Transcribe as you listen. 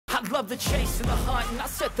I love the chase and the hunt, and I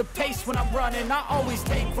set the pace when I'm running. I always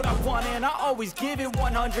take what I want and I always give it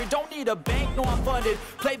 100. Don't need a bank, no I'm funded.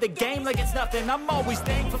 Play the game like it's nothing. I'm always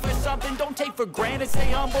thankful for something. Don't take for granted,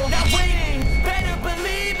 stay humble. Now waiting, better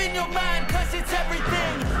believe in your mind, cause it's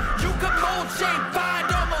everything. You can mold, shape,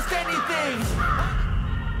 find almost anything.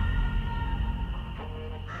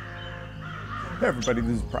 Hey everybody,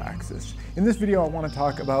 this is Praxis. In this video I want to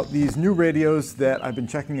talk about these new radios that I've been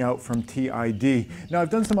checking out from TID. Now I've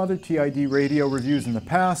done some other TID radio reviews in the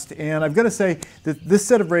past, and I've got to say that this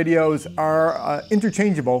set of radios are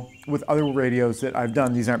interchangeable with other radios that I've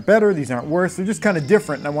done. These aren't better, these aren't worse, they're just kind of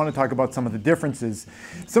different, and I want to talk about some of the differences.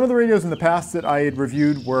 Some of the radios in the past that I had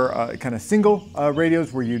reviewed were kind of single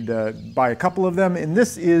radios where you'd buy a couple of them, and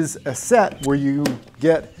this is a set where you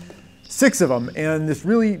get 6 of them and this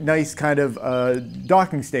really nice kind of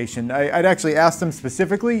docking station. I'd actually asked them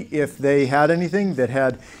specifically if they had anything that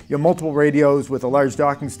had multiple radios with a large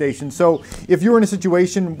docking station. So if you're in a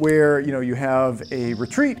situation where you have a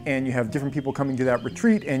retreat and you have different people coming to that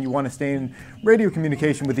retreat and you want to stay in radio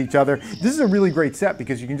communication with each other, this is a really great set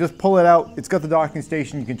because you can just pull it out. It's got the docking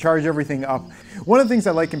station, you can charge everything up. One of the things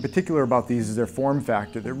I like in particular about these is their form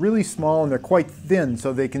factor. They're really small and they're quite thin,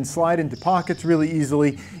 so they can slide into pockets really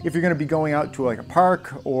easily. If you're going to be going out to like a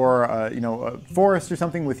park or a forest or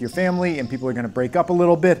something with your family and people are going to break up a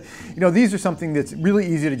little bit, these are something that's really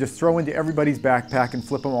easy to just throw into everybody's backpack and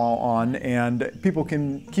flip them all on, and people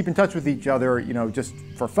can keep in touch with each other just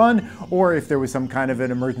for fun, or if there was some kind of an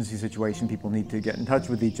emergency situation, people need to get in touch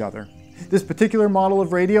with each other. This particular model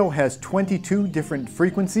of radio has 22 different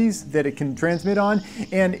frequencies that it can transmit on,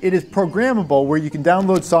 and it is programmable where you can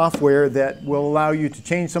download software that will allow you to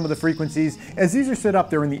change some of the frequencies. As these are set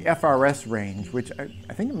up, they're in the FRS range, which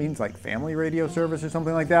I think it means like family radio service or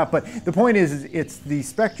something like that. But the point is it's the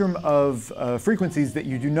spectrum of frequencies that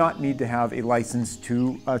you do not need to have a license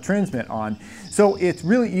to transmit on. So it's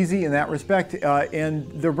really easy in that respect,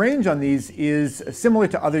 and the range on these is similar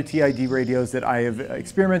to other TID radios that I have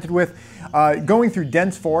experimented with. Going through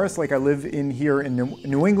dense forests, like I live in here in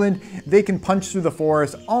New England, they can punch through the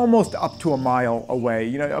forest almost up to a mile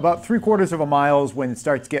away. About 3/4 of a mile is when it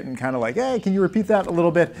starts getting kind of like, hey, can you repeat that a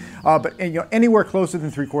little bit? But anywhere closer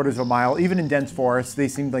than 3/4 of a mile, even in dense forests, they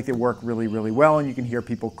seem like they work really, really well, and you can hear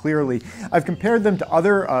people clearly. I've compared them to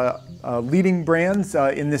other leading brands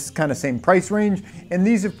in this kind of same price range, and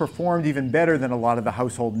these have performed even better than a lot of the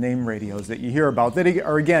household name radios that you hear about that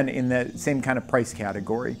are again in that same kind of price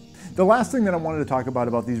category. The last thing that I wanted to talk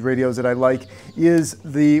about these radios that I like is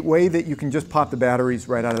the way that you can just pop the batteries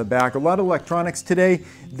right out of the back. A lot of electronics today,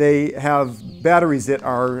 they have batteries that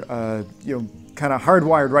are kind of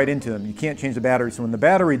hardwired right into them. You can't change the battery, so when the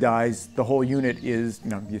battery dies, the whole unit is,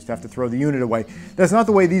 you just have to throw the unit away. That's not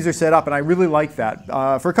the way these are set up, and I really like that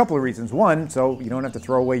for a couple of reasons. One, so you don't have to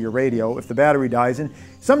throw away your radio if the battery dies, and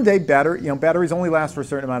someday batteries only last for a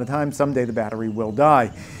certain amount of time. Someday the battery will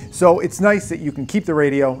die. So it's nice that you can keep the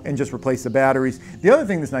radio and just replace the batteries. The other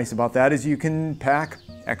thing that's nice about that is you can pack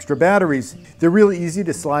extra batteries. They're really easy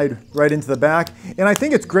to slide right into the back, and I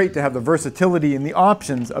think it's great to have the versatility and the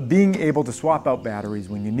options of being able to swap out batteries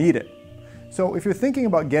when you need it. So if you're thinking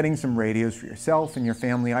about getting some radios for yourself and your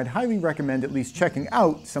family, I'd highly recommend at least checking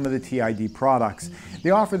out some of the TID products. They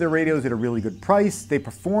offer their radios at a really good price. They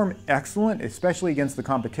perform excellent, especially against the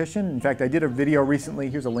competition. In fact, I did a video recently,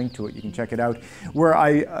 here's a link to it, you can check it out, where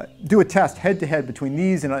I do a test head-to-head between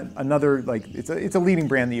these and another, it's a leading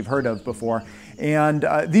brand that you've heard of before. And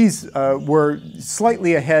these were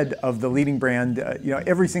slightly ahead of the leading brand,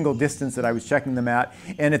 every single distance that I was checking them at.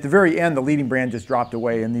 And at the very end, the leading brand just dropped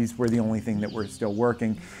away, and these were the only thing that were still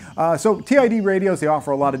working. So TID radios, they offer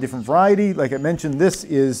a lot of different variety. Like I mentioned, this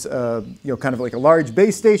is kind of like a large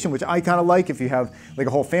base station, which I kind of like if you have like a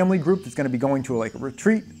whole family group that's going to be going to like a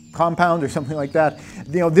retreat compound or something like that.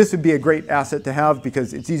 This would be a great asset to have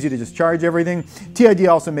because it's easy to just charge everything. TID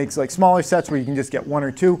also makes like smaller sets where you can just get 1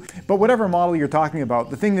 or 2, but whatever model you're talking about,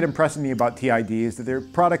 the thing that impresses me about TID is that their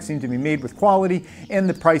products seem to be made with quality and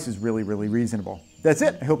the price is really, really reasonable. That's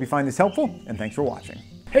it. I hope you find this helpful, and thanks for watching.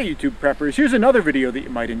 Hey YouTube preppers, here's another video that you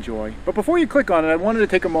might enjoy. But before you click on it, I wanted to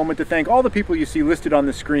take a moment to thank all the people you see listed on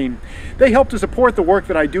the screen. They help to support the work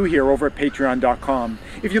that I do here over at patreon.com.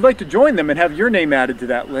 If you'd like to join them and have your name added to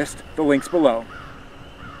that list, the link's below.